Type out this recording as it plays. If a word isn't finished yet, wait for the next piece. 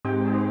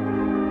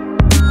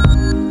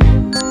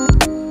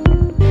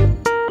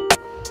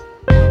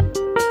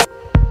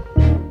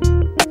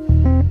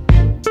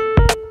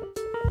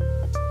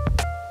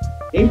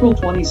April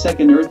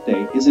 22nd Earth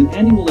Day is an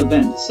annual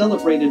event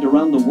celebrated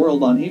around the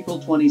world on April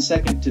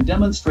 22nd to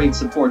demonstrate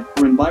support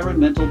for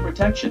environmental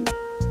protection.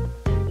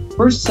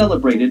 First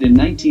celebrated in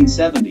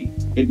 1970,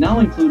 it now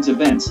includes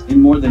events in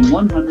more than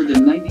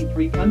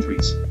 193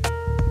 countries.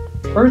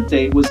 Earth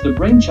Day was the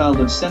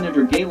brainchild of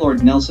Senator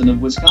Gaylord Nelson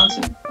of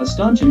Wisconsin, a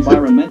staunch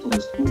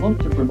environmentalist who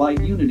hoped to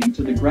provide unity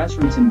to the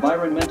grassroots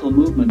environmental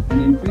movement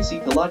and increase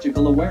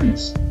ecological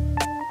awareness.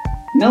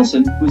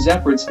 Nelson, whose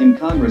efforts in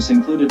Congress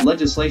included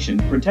legislation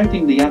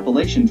protecting the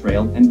Appalachian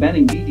Trail and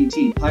banning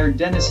DDT, hired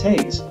Dennis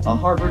Hayes, a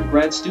Harvard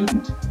grad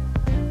student.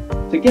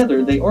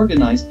 Together they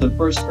organized the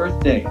first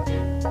Earth Day.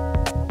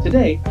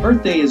 Today,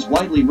 Earth Day is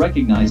widely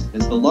recognized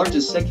as the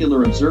largest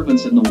secular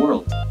observance in the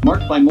world,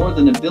 marked by more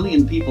than 1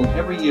 billion people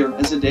every year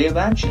as a day of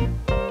action.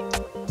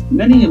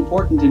 Many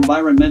important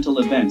environmental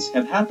events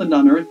have happened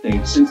on Earth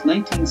Day since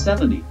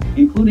 1970,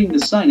 including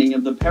the signing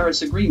of the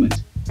Paris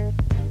Agreement.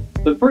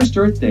 The first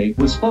Earth Day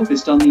was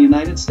focused on the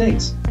United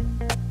States.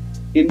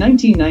 In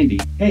 1990,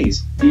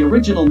 Hayes, the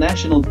original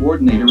national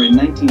coordinator in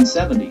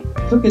 1970,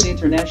 took it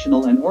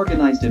international and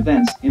organized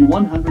events in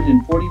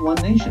 141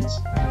 nations.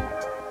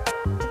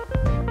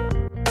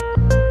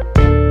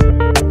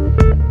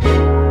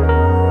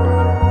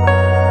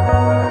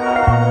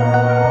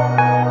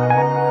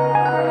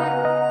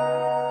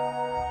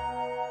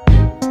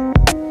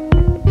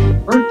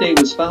 Earth Day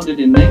was founded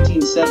in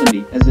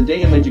 1970 as a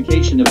day of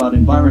education about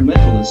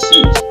environmental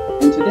issues,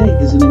 and today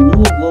is an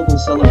annual global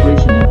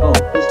celebration and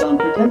focused on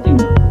protecting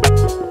them.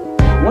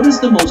 What is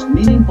the most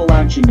meaningful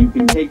action you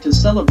can take to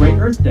celebrate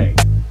Earth Day?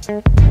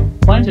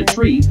 Plant a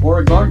tree or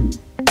a garden.